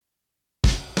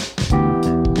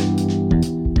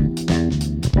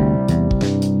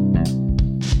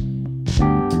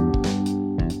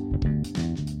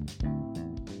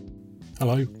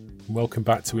welcome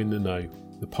back to In the Know,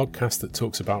 the podcast that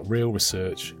talks about real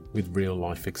research with real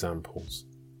life examples.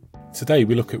 Today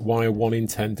we look at why a 1 in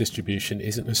 10 distribution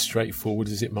isn't as straightforward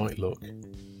as it might look,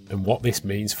 and what this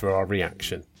means for our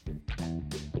reaction.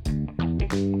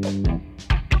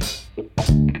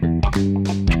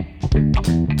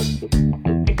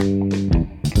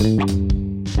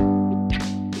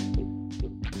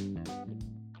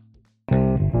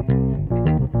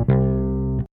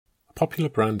 A popular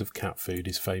brand of cat food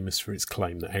is famous for its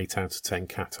claim that 8 out of 10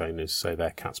 cat owners say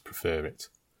their cats prefer it.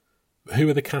 But who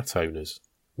are the cat owners?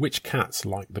 Which cats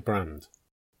like the brand?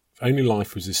 If only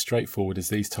life was as straightforward as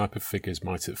these type of figures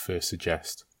might at first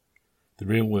suggest. The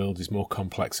real world is more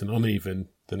complex and uneven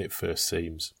than it first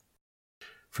seems.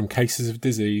 From cases of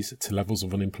disease to levels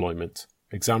of unemployment,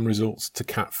 exam results to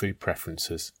cat food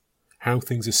preferences, how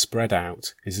things are spread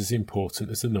out is as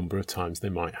important as the number of times they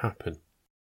might happen.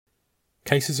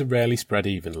 Cases are rarely spread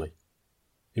evenly.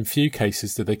 In few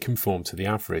cases do they conform to the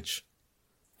average.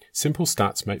 Simple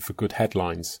stats make for good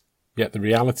headlines, yet the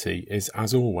reality is,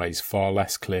 as always, far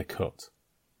less clear-cut.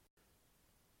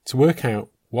 To work out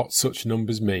what such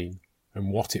numbers mean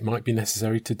and what it might be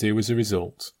necessary to do as a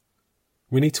result,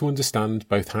 we need to understand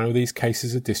both how these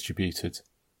cases are distributed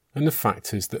and the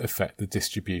factors that affect the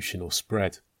distribution or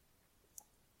spread.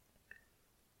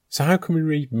 So how can we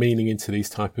read meaning into these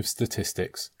type of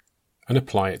statistics and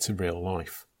apply it to real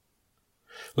life?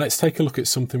 Let's take a look at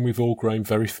something we've all grown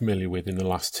very familiar with in the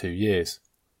last 2 years.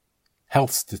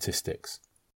 Health statistics.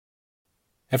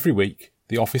 Every week,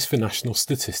 the Office for National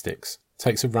Statistics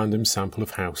takes a random sample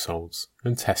of households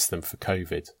and tests them for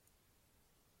COVID.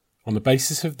 On the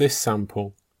basis of this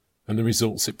sample and the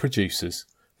results it produces,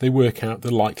 they work out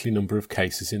the likely number of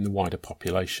cases in the wider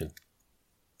population.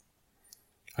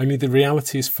 Only the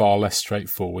reality is far less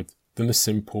straightforward than the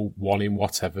simple 1 in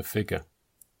whatever figure.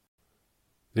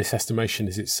 This estimation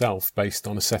is itself based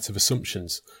on a set of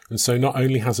assumptions, and so not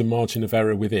only has a margin of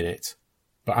error within it,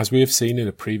 but as we have seen in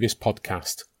a previous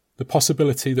podcast, the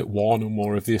possibility that one or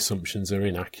more of the assumptions are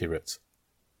inaccurate.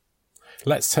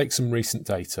 Let's take some recent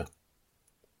data.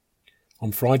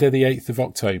 On Friday the 8th of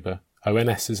October,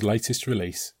 ONS's latest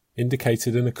release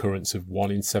indicated an occurrence of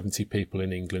 1 in 70 people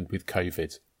in England with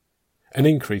COVID, an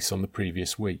increase on the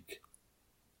previous week.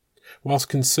 Whilst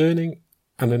concerning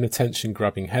and an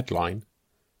attention-grabbing headline,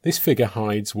 this figure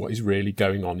hides what is really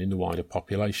going on in the wider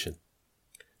population.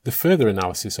 The further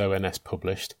analysis ONS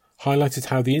published highlighted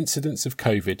how the incidence of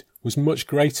COVID was much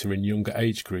greater in younger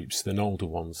age groups than older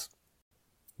ones.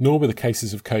 Nor were the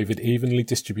cases of COVID evenly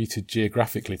distributed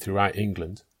geographically throughout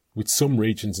England, with some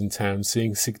regions and towns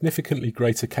seeing significantly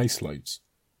greater caseloads.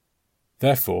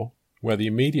 Therefore, where the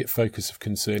immediate focus of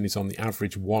concern is on the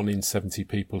average 1 in 70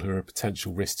 people who are a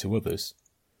potential risk to others,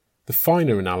 the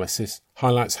finer analysis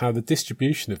highlights how the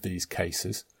distribution of these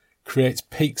cases creates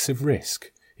peaks of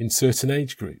risk in certain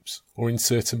age groups or in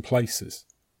certain places,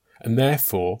 and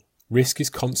therefore risk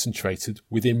is concentrated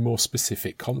within more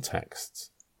specific contexts.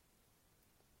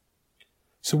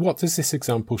 So what does this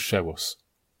example show us?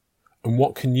 And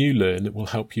what can you learn that will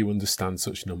help you understand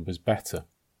such numbers better?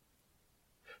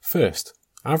 First,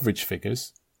 average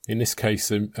figures, in this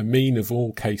case a mean of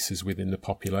all cases within the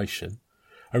population,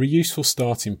 are a useful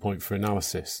starting point for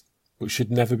analysis, but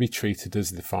should never be treated as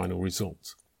the final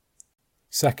result.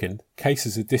 Second,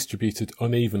 cases are distributed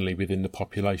unevenly within the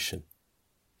population.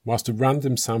 Whilst a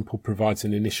random sample provides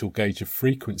an initial gauge of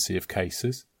frequency of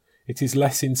cases, it is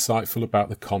less insightful about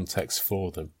the context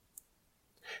for them.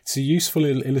 It's a useful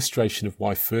illustration of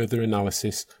why further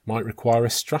analysis might require a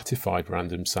stratified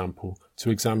random sample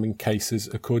to examine cases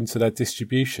according to their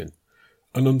distribution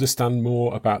and understand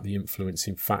more about the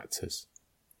influencing factors.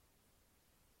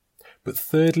 But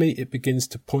thirdly, it begins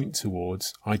to point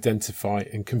towards, identify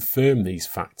and confirm these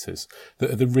factors that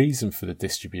are the reason for the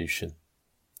distribution.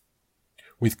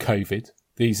 With COVID,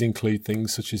 these include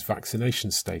things such as vaccination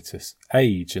status,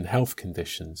 age and health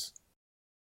conditions.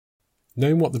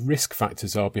 Knowing what the risk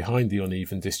factors are behind the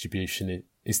uneven distribution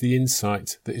is the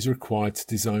insight that is required to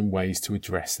design ways to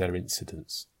address their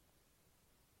incidence.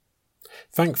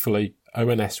 Thankfully,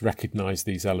 ONS recognised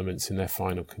these elements in their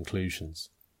final conclusions.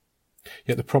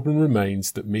 Yet the problem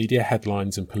remains that media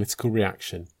headlines and political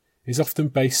reaction is often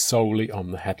based solely on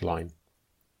the headline.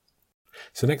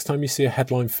 So next time you see a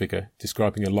headline figure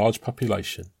describing a large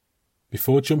population,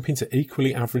 before jumping to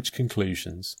equally average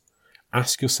conclusions,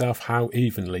 ask yourself how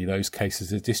evenly those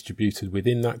cases are distributed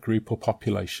within that group or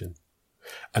population,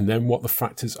 and then what the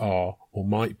factors are or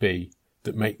might be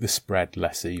that make the spread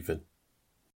less even.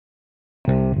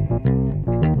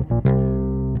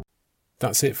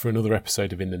 That's it for another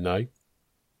episode of In the Know.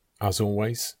 As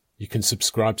always, You can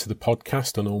subscribe to the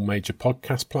podcast on all major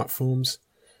podcast platforms.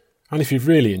 And if you've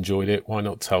really enjoyed it, why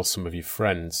not tell some of your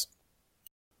friends?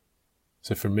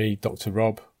 So from me, Dr.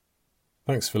 Rob,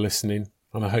 thanks for listening,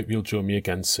 and I hope you'll join me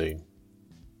again soon.